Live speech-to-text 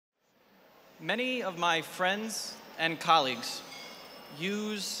Many of my friends and colleagues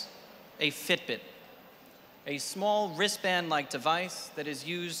use a Fitbit, a small wristband-like device that is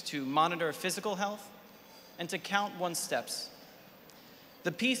used to monitor physical health and to count one's steps.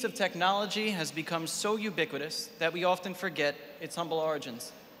 The piece of technology has become so ubiquitous that we often forget its humble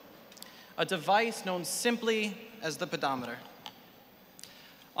origins. A device known simply as the pedometer.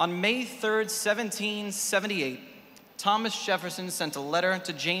 On May 3rd, 1778, Thomas Jefferson sent a letter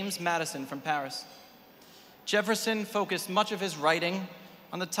to James Madison from Paris. Jefferson focused much of his writing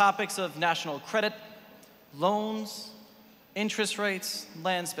on the topics of national credit, loans, interest rates,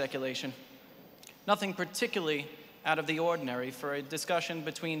 land speculation. Nothing particularly out of the ordinary for a discussion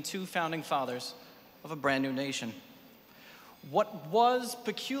between two founding fathers of a brand new nation. What was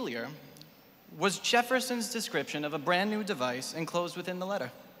peculiar was Jefferson's description of a brand new device enclosed within the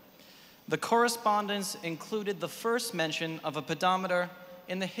letter. The correspondence included the first mention of a pedometer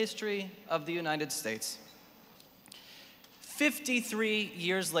in the history of the United States. 53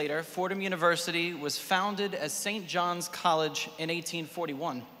 years later, Fordham University was founded as St. John's College in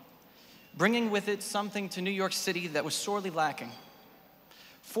 1841, bringing with it something to New York City that was sorely lacking.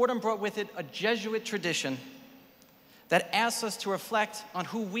 Fordham brought with it a Jesuit tradition that asks us to reflect on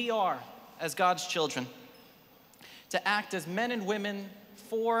who we are as God's children, to act as men and women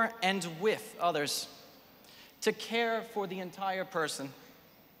for and with others, to care for the entire person.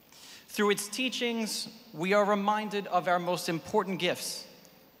 Through its teachings, we are reminded of our most important gifts: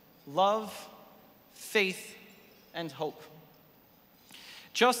 love, faith, and hope.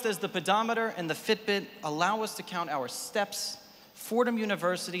 Just as the pedometer and the Fitbit allow us to count our steps, Fordham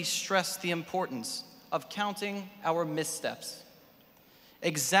University stressed the importance of counting our missteps,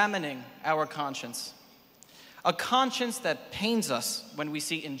 examining our conscience. A conscience that pains us when we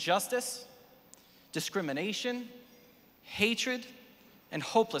see injustice, discrimination, hatred, and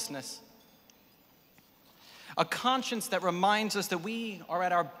hopelessness. A conscience that reminds us that we are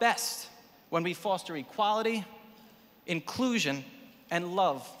at our best when we foster equality, inclusion, and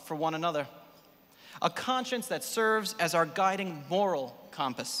love for one another. A conscience that serves as our guiding moral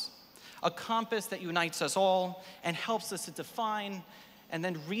compass. A compass that unites us all and helps us to define and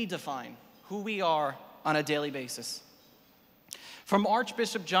then redefine who we are on a daily basis. From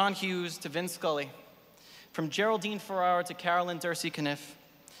Archbishop John Hughes to Vince Scully, from Geraldine Ferrara to Carolyn Dursey Caniff,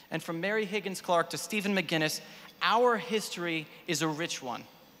 and from Mary Higgins Clark to Stephen McGinnis, our history is a rich one,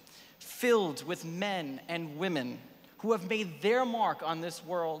 filled with men and women who have made their mark on this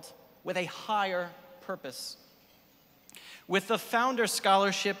world with a higher purpose. With the Founder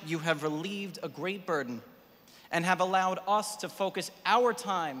Scholarship, you have relieved a great burden and have allowed us to focus our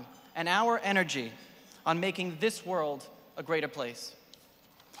time and our energy on making this world a greater place.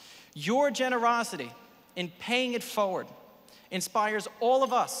 Your generosity in paying it forward inspires all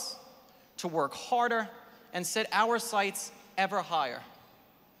of us to work harder and set our sights ever higher.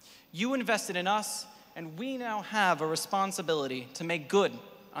 You invested in us, and we now have a responsibility to make good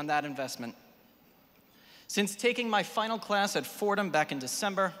on that investment. Since taking my final class at Fordham back in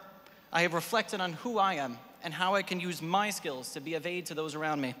December, I have reflected on who I am and how I can use my skills to be of aid to those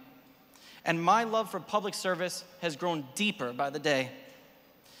around me. And my love for public service has grown deeper by the day.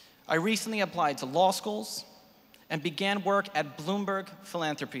 I recently applied to law schools and began work at Bloomberg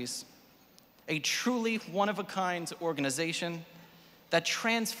Philanthropies, a truly one-of-a-kind organization that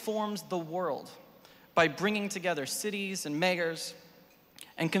transforms the world by bringing together cities and mayors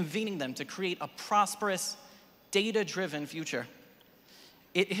and convening them to create a prosperous, data-driven future.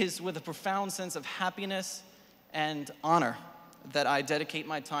 It is with a profound sense of happiness and honor that I dedicate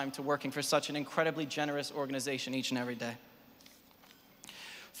my time to working for such an incredibly generous organization each and every day.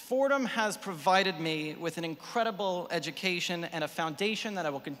 Fordham has provided me with an incredible education and a foundation that I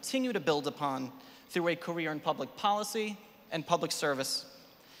will continue to build upon through a career in public policy and public service.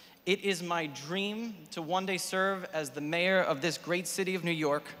 It is my dream to one day serve as the mayor of this great city of New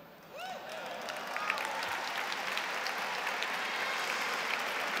York.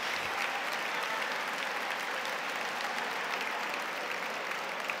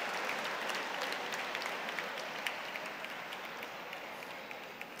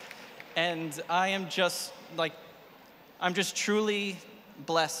 And I'm just truly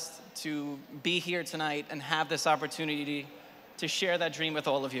blessed to be here tonight and have this opportunity to share that dream with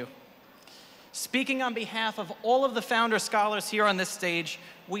all of you. Speaking on behalf of all of the Founder Scholars here on this stage,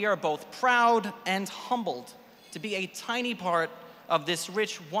 we are both proud and humbled to be a tiny part of this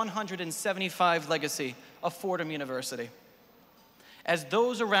rich 175 legacy of Fordham University. As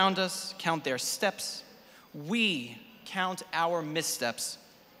those around us count their steps, we count our missteps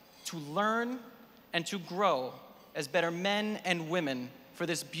to learn and to grow as better men and women for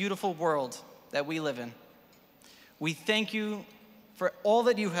this beautiful world that we live in. We thank you for all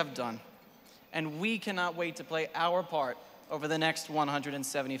that you have done, and we cannot wait to play our part over the next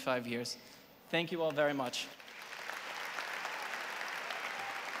 175 years. Thank you all very much.